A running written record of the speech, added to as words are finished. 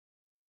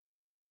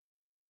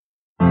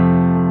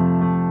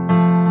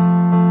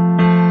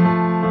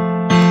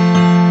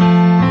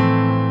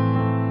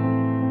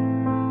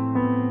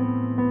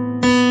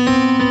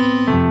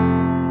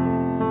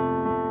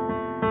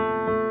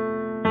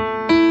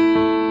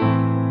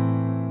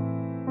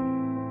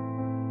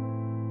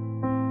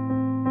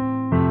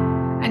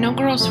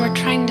girls who are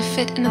trying to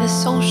fit into the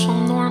social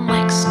norm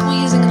like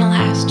squeezing in a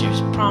last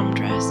year's prom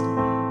dress.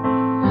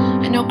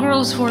 I know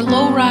girls who are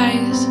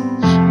low-rise,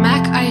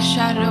 MAC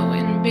eyeshadow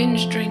and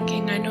binge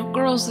drinking. I know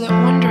girls that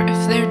wonder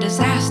if they're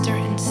disaster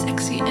and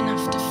sexy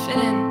enough to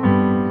fit in.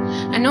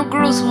 I know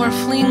girls who are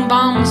fleeing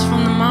bombs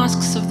from the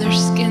mosques of their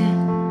skin,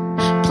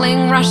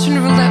 playing Russian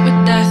roulette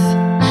with death.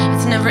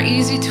 It's never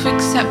easy to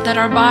accept that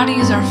our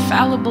bodies are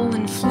fallible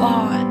and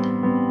flawed.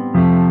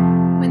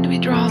 When do we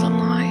draw the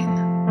line?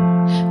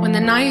 When the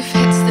knife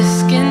hits the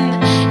skin,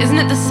 isn't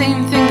it the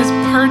same thing as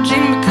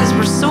purging because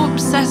we're so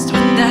obsessed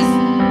with death?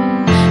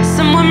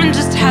 Some women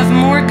just have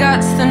more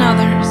guts than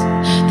others.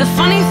 The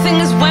funny thing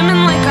is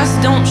women like us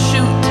don't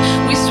shoot.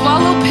 We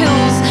swallow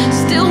pills,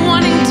 still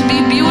wanting to be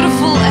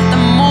beautiful at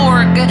the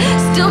morgue,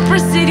 still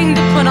proceeding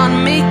to put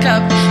on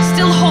makeup,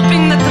 still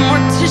hoping that the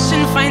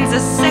mortician finds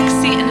us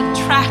sexy and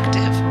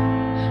attractive.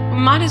 We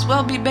might as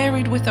well be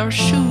buried with our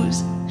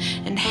shoes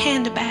and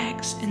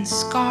handbags and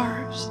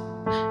scarves.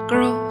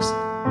 Girls,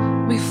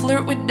 we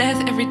flirt with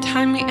death every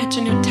time we etch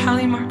a new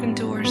tally mark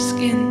into our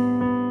skin.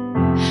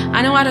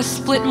 I know how to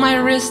split my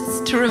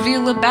wrists to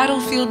reveal a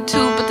battlefield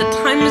too, but the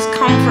time has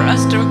come for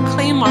us to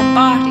reclaim our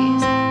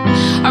bodies.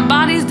 Our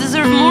bodies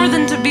deserve more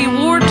than to be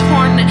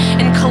war-torn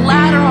and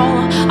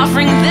collateral,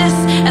 offering this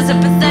as a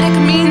pathetic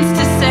means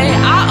to say,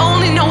 I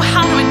only know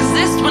how to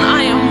exist when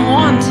I am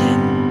wanted.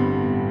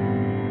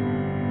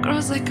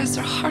 Girls like us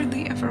are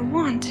hardly ever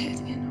wanted,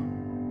 you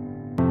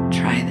know.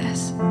 Try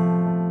this.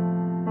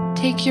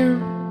 Take your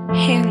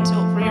hands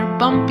over your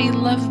bumpy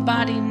love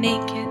body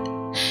naked,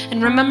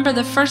 and remember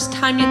the first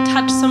time you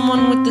touched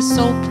someone with the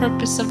sole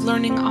purpose of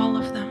learning all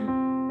of them.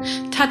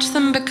 Touch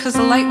them because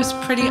the light was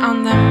pretty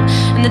on them,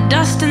 and the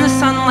dust and the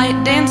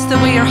sunlight danced the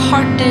way your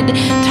heart did.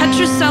 Touch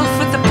yourself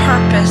with a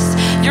purpose.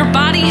 Your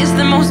body is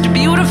the most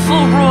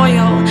beautiful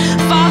royal.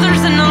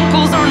 Fathers and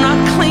uncles are not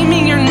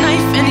claiming your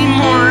knife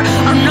anymore,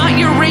 are not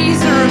your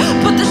razor.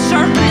 Put the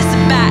sharpness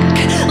back.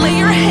 Lay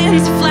your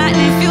hands flat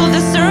and feel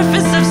the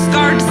surface of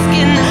scarred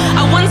skin.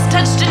 I once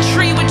touched a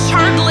tree with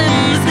charred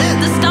limbs.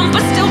 The stump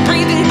was still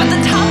breathing, but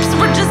the tops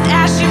were just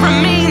ashy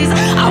remains.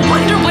 I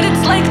wonder what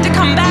it's like to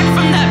come back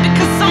from that,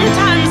 because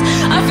sometimes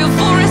I feel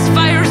forest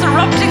fires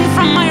erupting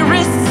from my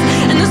wrists,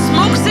 and the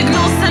smoke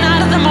signals sent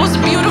out of the most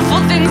beautiful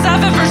things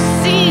I've ever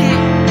seen.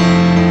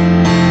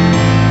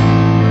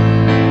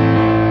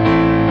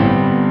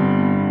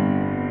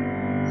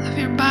 Love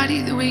your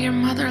body the way your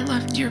mother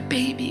loved your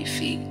baby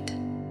feet.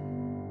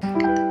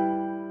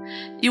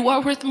 You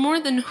are worth more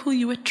than who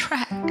you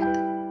attract.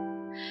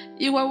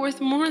 You are worth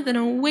more than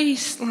a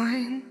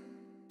waistline.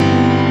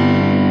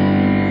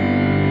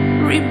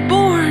 Reborn.